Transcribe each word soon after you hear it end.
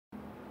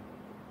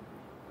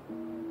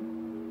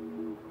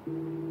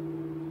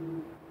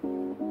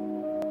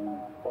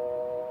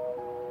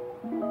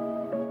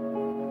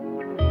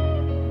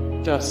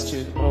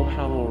Dustin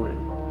O'Halloran.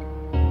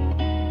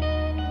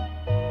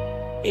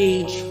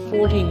 Age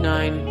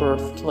 49,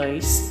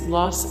 birthplace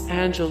Los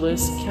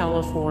Angeles,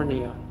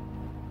 California.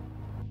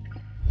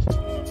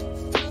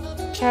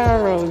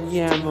 Taro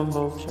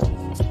Yamamoto.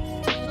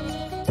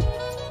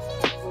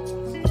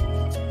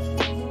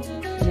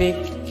 Nick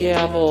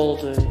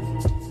Gabaldon.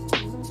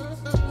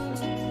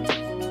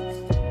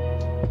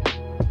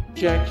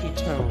 Jackie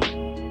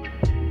Tone.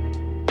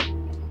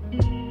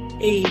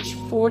 Age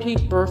 40,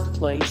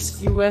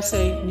 birthplace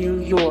USA,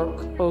 New York,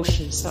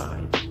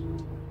 Oceanside.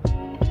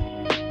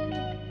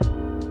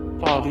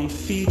 Bobby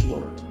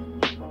Fiedler.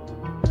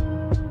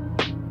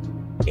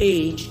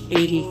 Age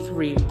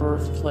 83,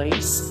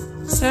 birthplace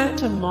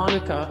Santa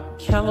Monica,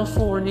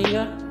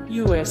 California,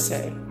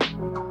 USA.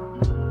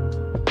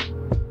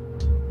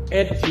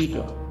 Ed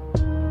Vigo.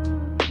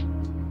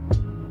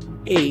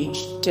 Age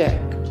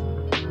Dec.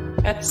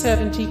 At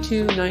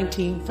 72,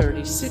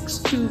 1936,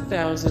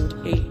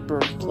 2008,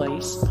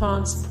 birthplace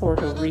Ponce,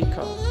 Puerto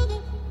Rico.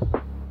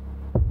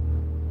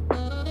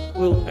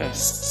 Will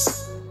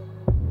Estes.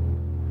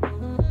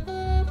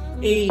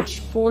 Age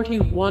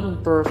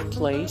 41,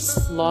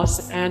 birthplace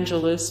Los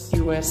Angeles,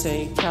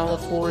 USA,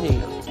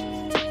 California.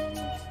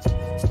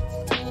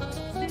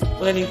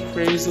 Lenny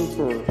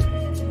Krayzelberg.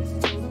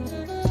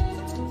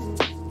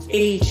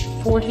 Age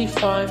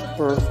 45,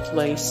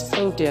 birthplace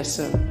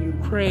Odessa,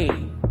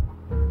 Ukraine.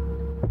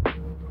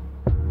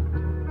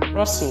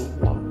 Russell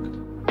Block.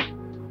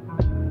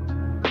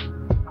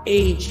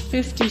 Age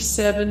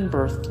 57,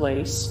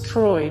 birthplace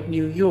Troy,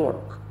 New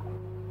York.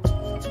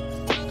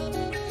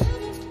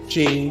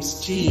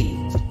 James G.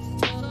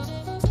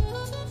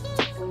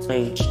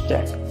 Age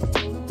Dec.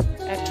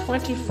 At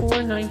 24,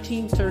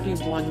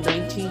 1931,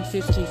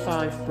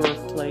 1955,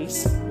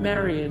 birthplace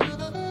Marion,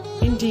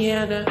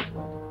 Indiana,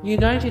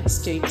 United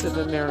States of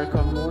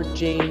America. More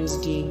James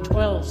Dean.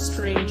 12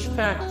 strange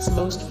facts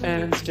most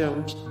fans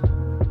don't.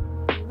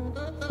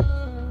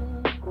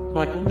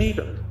 Michael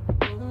Needham.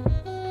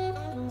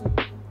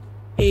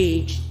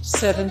 Age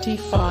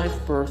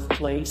 75,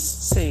 birthplace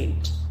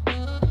St.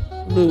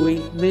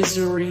 Louis,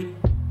 Missouri,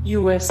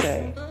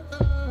 USA.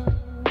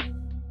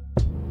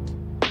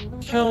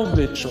 Kel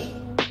Mitchell.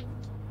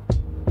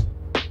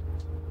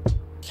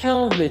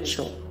 Kel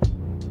Mitchell.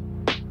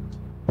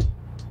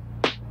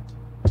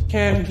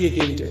 Cam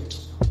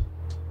Gigindit.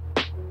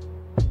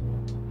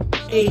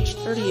 Age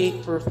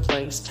 38,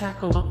 birthplace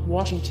Tacoma,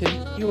 Washington,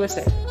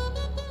 USA.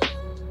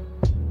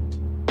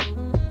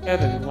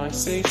 Evan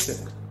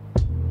Lysacek.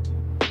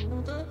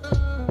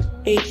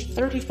 Age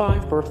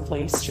 35,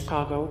 birthplace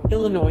Chicago,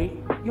 Illinois,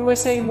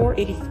 USA. More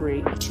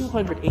 83 of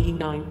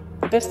 289,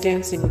 the best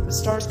Dancing with the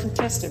Stars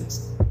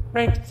contestants.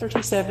 Ranked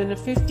 37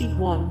 of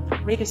 51,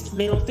 greatest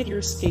male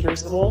figure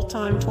skaters of all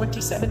time.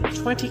 27 of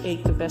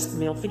 28, the best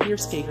male figure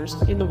skaters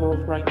in the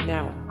world right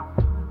now.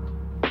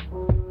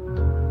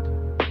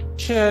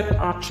 Chad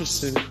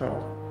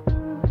Ochocinco.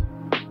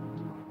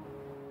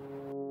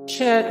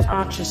 Chad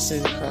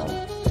Ochocinco.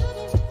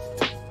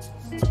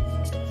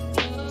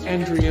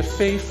 Andrea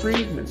Faye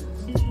Friedman.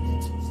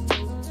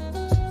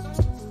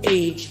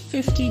 Age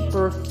 50,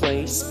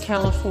 birthplace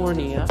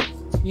California,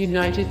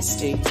 United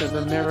States of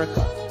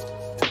America.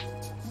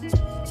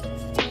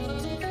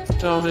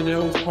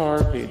 Domino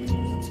Harvey.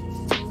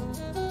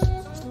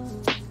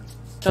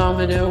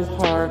 Domino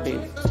Harvey.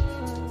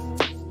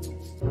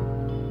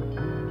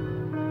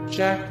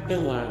 Jack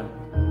Ilan.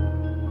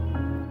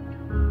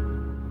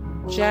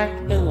 Jack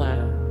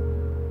Ilan.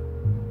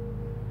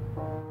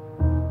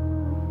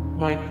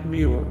 Mike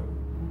Muir.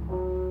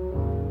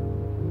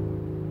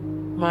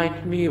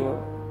 Mike Muir.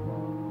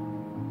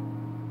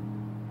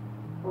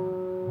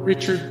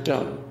 Richard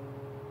Dunn.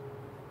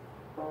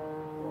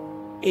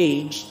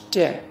 Age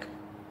Dec.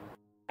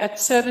 At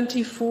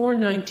 74,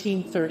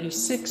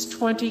 1936,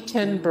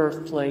 2010,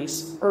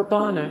 birthplace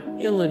Urbana,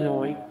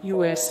 Illinois,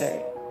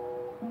 USA.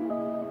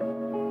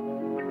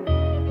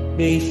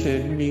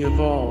 Nathan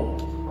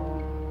Meovald.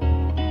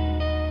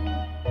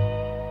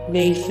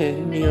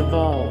 Nathan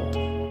Meovald.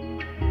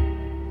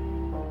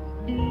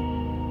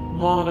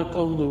 Monica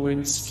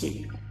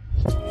Lewinsky.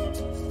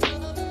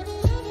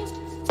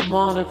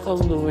 Monica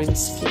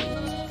Lewinsky.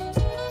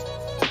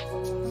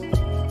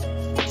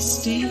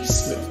 Steve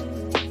Smith.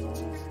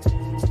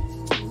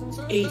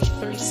 Age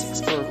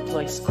 36,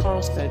 birthplace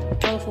Carlsbad,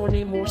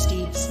 California. More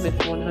Steve Smith.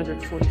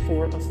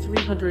 144 of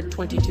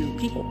 322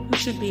 people who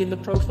should be in the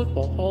Pro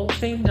Football Hall of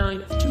Fame.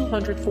 9 of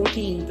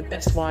 214, the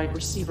best wide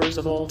receivers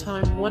of all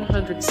time.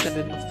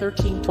 107 of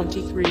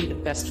 1323, the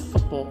best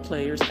football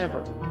players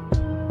ever.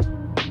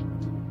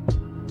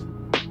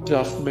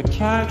 Duff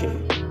McKagan.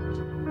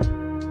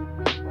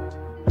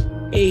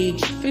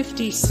 Age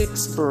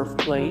 56,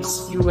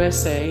 birthplace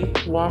USA,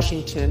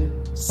 Washington,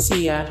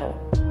 Seattle.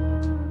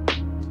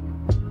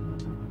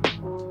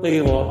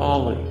 Layla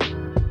Ali.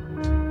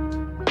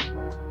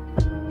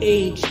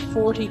 Age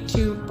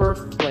 42,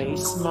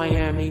 birthplace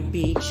Miami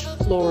Beach,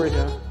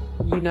 Florida,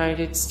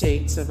 United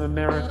States of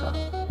America.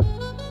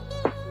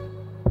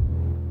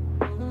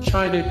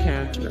 China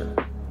Cantor.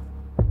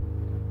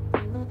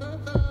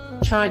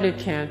 China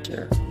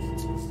Cantor,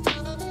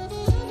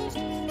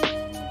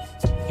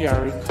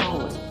 Gary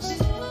Collins,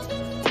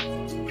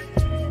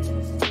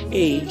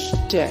 age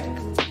Dec.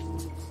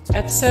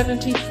 At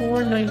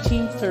 74,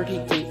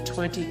 1938,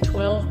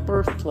 2012,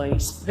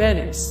 birthplace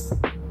Venice,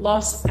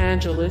 Los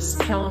Angeles,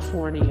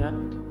 California,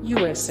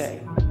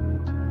 USA.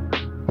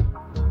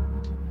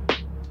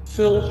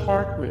 Phil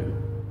Hartman,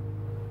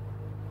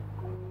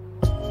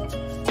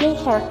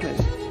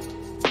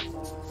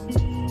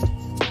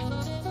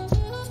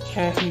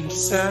 Katty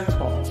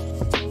Sackhoff,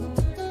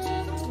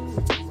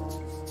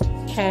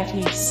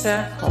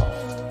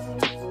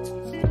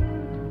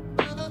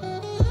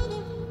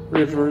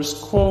 Rivers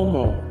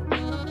Cuomo,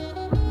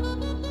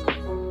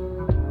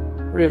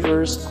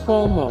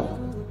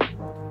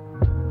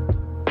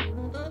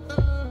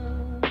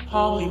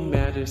 Holly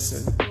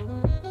Madison,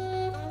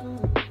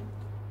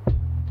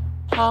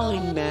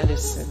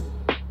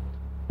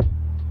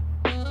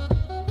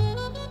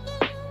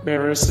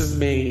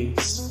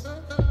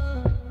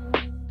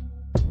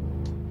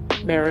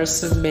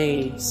 Marissa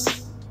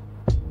Mays,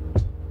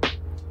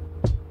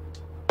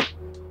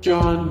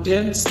 John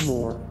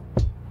Densmore,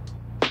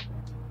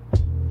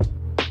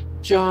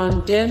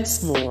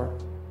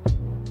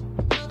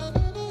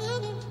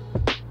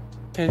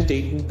 Penn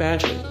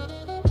Badgley,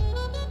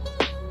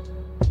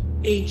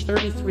 age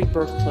 33,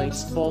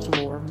 birthplace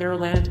Baltimore,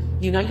 Maryland,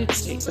 United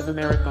States of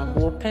America.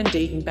 More Penn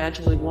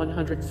Badgley,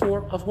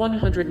 104 of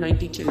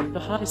 192, the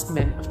hottest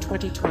men of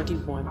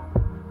 2021.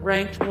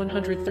 Ranked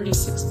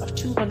 136 of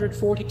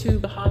 242,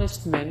 the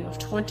hottest men of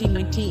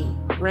 2019.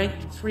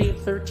 Ranked 3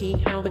 of 13,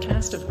 how the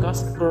cast of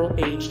Gossip Girl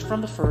aged from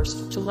the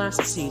first to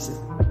last season.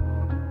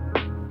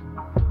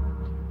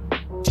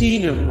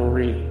 Tina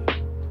Marie,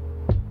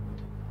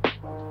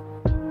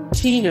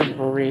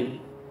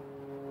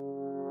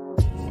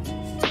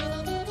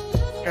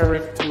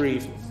 Eric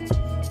Reeve,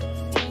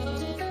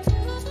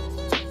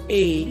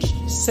 age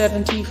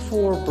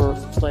 74,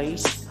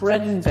 birthplace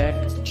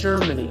Bredenbeck,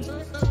 Germany.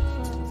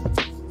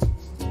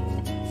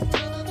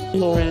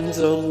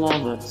 Lorenzo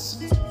Lamas,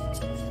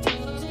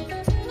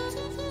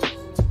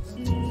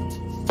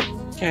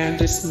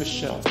 Candice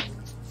Michelle,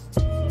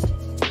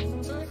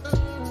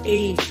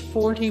 age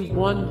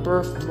 41,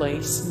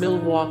 birthplace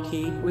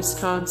Milwaukee,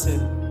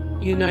 Wisconsin,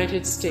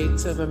 United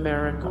States of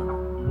America.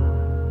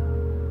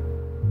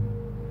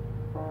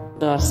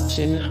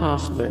 Dustin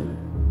Hoffman,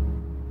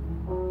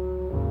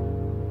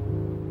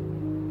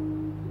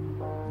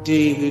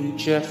 David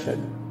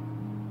Geffen,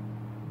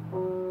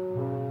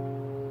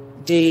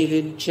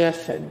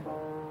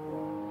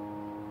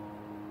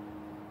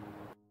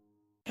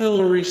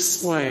 Hilary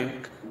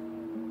Swank,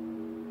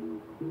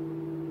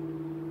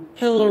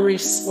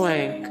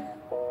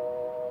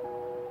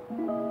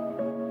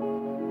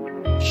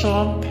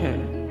 Sean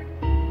Penn,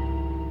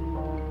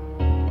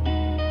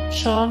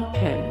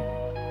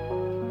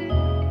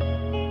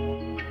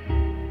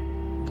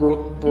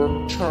 Brooke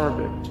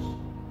Burke-Charvet,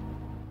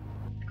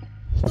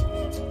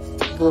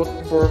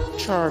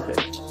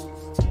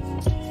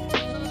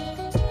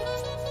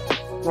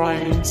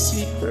 Ryan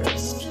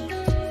Seacrest,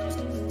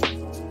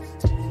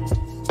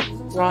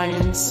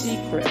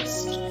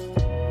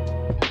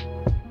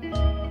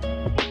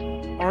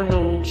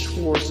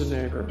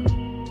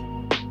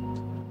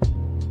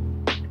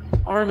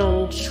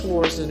 Arnold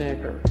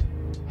Schwarzenegger.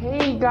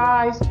 Hey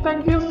guys,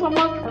 thank you so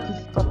much for the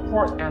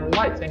support and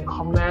likes and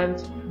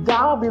comments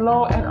down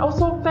below, and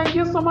also thank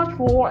you so much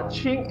for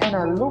watching, and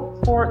I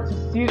look forward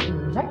to see you in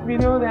the next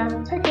video.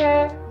 Then take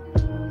care,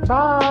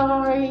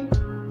 bye.